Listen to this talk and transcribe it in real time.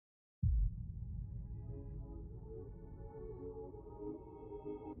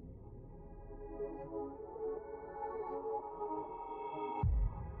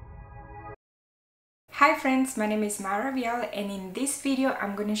Hi friends, my name is Vial, and in this video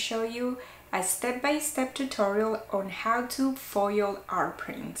I'm going to show you a step-by-step tutorial on how to foil art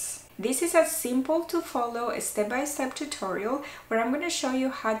prints. This is a simple to follow step-by-step tutorial where I'm going to show you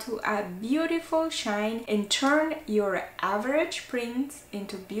how to add beautiful shine and turn your average prints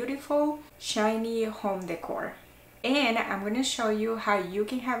into beautiful shiny home decor. And I'm going to show you how you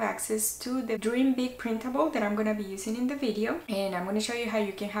can have access to the Dream Big printable that I'm going to be using in the video, and I'm going to show you how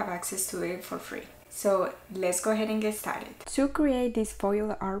you can have access to it for free. So let's go ahead and get started. To create these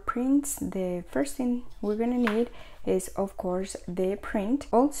foil art prints, the first thing we're gonna need is of course the print.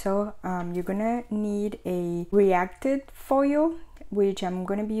 Also, you're gonna need a reacted foil, which I'm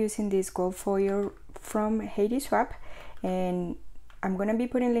gonna be using this gold foil from Haiti Swap, and I'm gonna be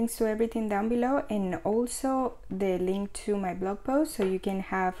putting links to everything down below, and also the link to my blog post so you can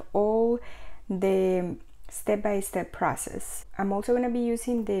have all the step-by-step process. I'm also going to be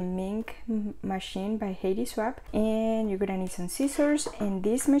using the Mink machine by Haiti Swap, and you're going to need some scissors, and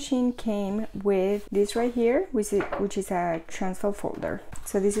this machine came with this right here, which is a transfer folder.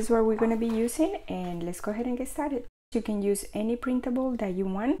 So this is what we're going to be using, and let's go ahead and get started. You can use any printable that you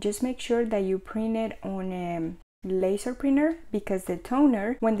want. Just make sure that you print it on a laser printer, because the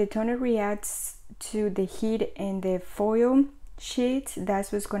toner, when the toner reacts to the heat and the foil sheets,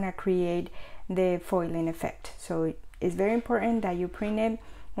 that's what's going to create the foiling effect. So it's very important that you print it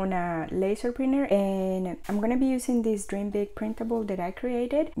on a laser printer, and I'm going to be using this Dream Big printable that I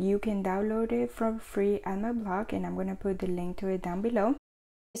created. You can download it for free at my blog, and I'm going to put the link to it down below.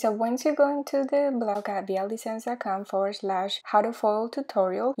 So once you go into the blog at vialdesigns.com/how to foil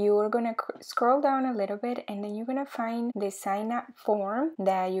tutorial, you are going to scroll down a little bit, and then you're going to find the sign up form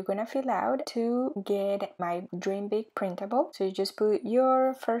that you're going to fill out to get my Dream Big printable. So you just put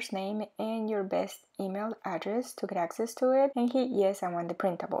your first name and your best email address to get access to it, and hit yes, I want the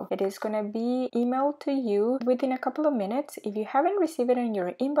printable. It is going to be emailed to you within a couple of minutes. If you haven't received it in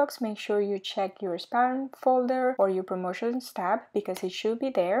your inbox, make sure you check your spam folder or your promotions tab, because it should be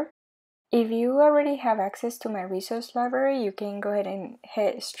there. If you already have access to my resource library, you can go ahead and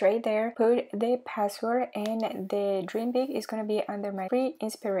head straight there, put the password, and the Dream Big is going to be under my free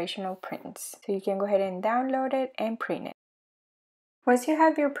inspirational prints. So you can go ahead and download it and print it. Once you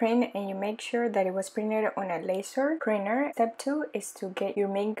have your print and you make sure that it was printed on a laser printer, step 2 is to get your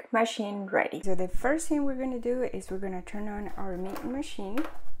Mink machine ready. So the first thing we're going to do is we're going to turn on our Mink machine,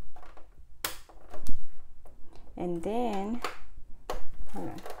 and then hold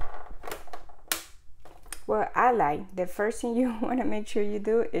on. Well, the first thing you want to make sure you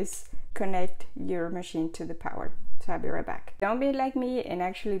do is connect your machine to the power. So I'll be right back. Don't be like me and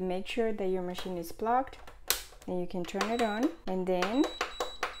actually make sure that your machine is plugged, and you can turn it on. And then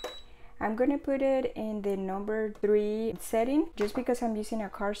I'm gonna put it in the number 3 setting, just because I'm using a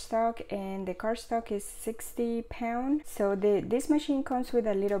cardstock, and the cardstock is 60 pounds. So this machine comes with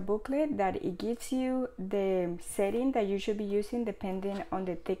a little booklet that it gives you the setting that you should be using depending on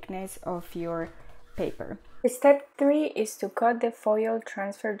the thickness of your paper. Step 3 is to cut the foil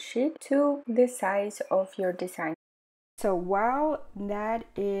transfer sheet to the size of your design. So while that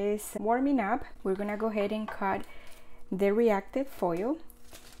is warming up, we're gonna go ahead and cut the reactive foil,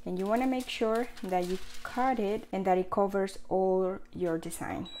 and you want to make sure that you cut it and that it covers all your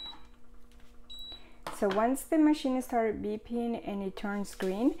design. So once the machine starts beeping and it turns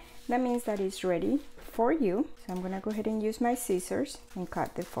green, that means that it's ready for you. So I'm gonna go ahead and use my scissors and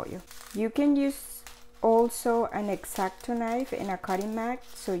cut the foil. You can use also an X-Acto knife and a cutting mat,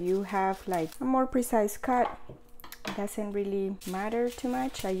 so you have like a more precise cut. It doesn't really matter too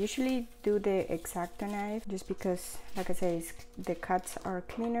much. I usually do the X-Acto knife just because, like I said, the cuts are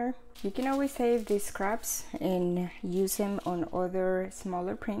cleaner. You can always save these scraps and use them on other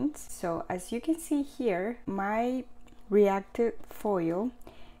smaller prints. So as you can see here, my reactive foil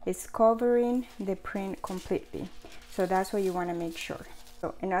is covering the print completely. So that's what you want to make sure.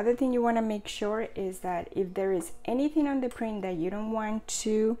 So another thing you want to make sure is that if there is anything on the print that you don't want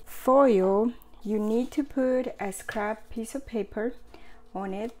to foil, you need to put a scrap piece of paper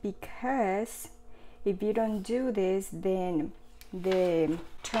on it, because if you don't do this, then the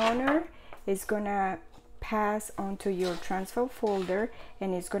toner is gonna pass onto your transfer folder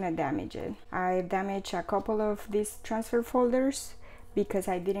and it's gonna damage it. I've damaged a couple of these transfer folders because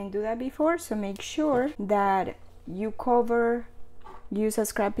I didn't do that before. So make sure that you use a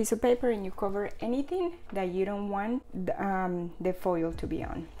scrap piece of paper and you cover anything that you don't want the foil to be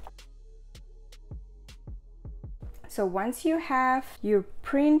on. So once you have your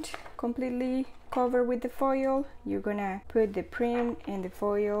print completely covered with the foil, you're gonna put the print and the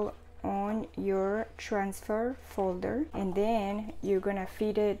foil on your transfer folder, and then you're gonna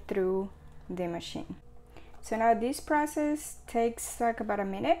feed it through the machine. So now this process takes like about a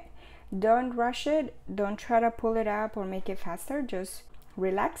minute. Don't rush it, don't try to pull it up or make it faster, just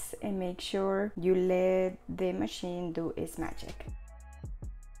relax and make sure you let the machine do its magic.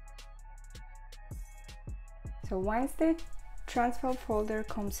 So once the transfer folder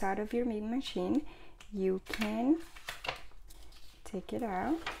comes out of your machine, you can take it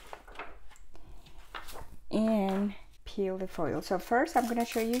out and peel the foil. So first I'm going to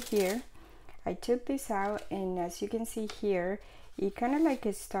show you here. I took this out, and as you can see here, it kind of like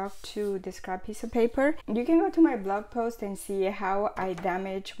is stuck to the scrap piece of paper. You can go to my blog post and see how I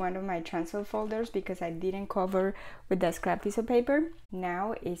damaged one of my transfer folders because I didn't cover with that scrap piece of paper.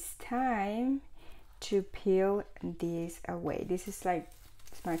 Now it's time to peel this away. This is like,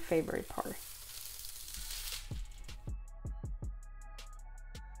 it's my favorite part.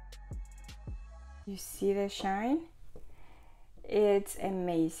 You see the shine? It's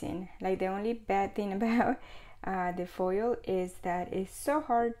amazing. Like, the only bad thing about the foil is that it's so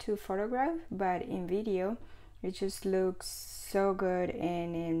hard to photograph, but in video it just looks so good,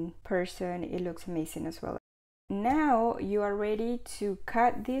 and in person it looks amazing as well. Now you are ready to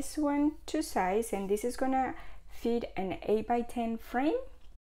cut this one to size, and this is gonna fit an 8x10 frame,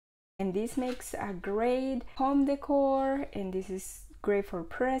 and this makes a great home decor, and this is great for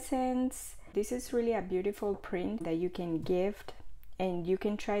presents. This is really a beautiful print that you can gift, and you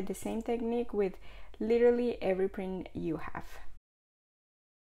can try the same technique with literally every print you have.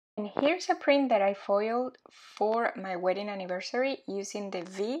 And here's a print that I foiled for my wedding anniversary using the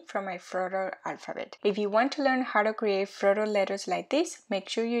V from my Floral alphabet. If you want to learn how to create floral letters like this, make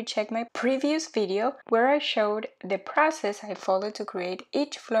sure you check my previous video where I showed the process I followed to create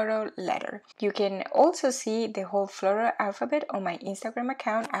each floral letter. You can also see the whole floral alphabet on my Instagram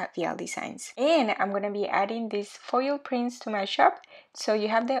account at Vial Designs. And I'm going to be adding these foil prints to my shop, so you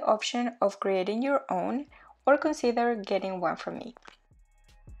have the option of creating your own or consider getting one from me.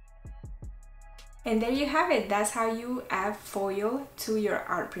 And there you have it. That's how you add foil to your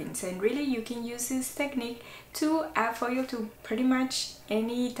art prints. And really, you can use this technique to add foil to pretty much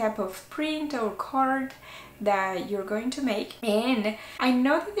any type of print or card that you're going to make. And I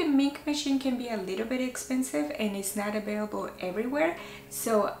know that the ink machine can be a little bit expensive and it's not available everywhere.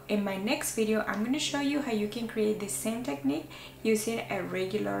 So in my next video, I'm going to show you how you can create the same technique using a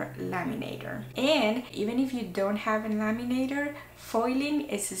regular laminator. And even if you don't have a laminator, foiling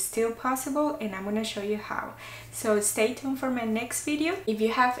is still possible, and I'm going to show you how. So stay tuned for my next video. If you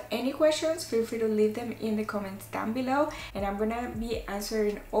have any questions, feel free to leave them in the comments down below, and I'm going to be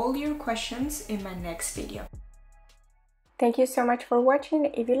answering all your questions in my next video. Thank you so much for watching.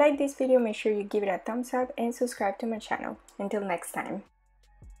 If you like this video, make sure you give it a thumbs up and subscribe to my channel. Until next time.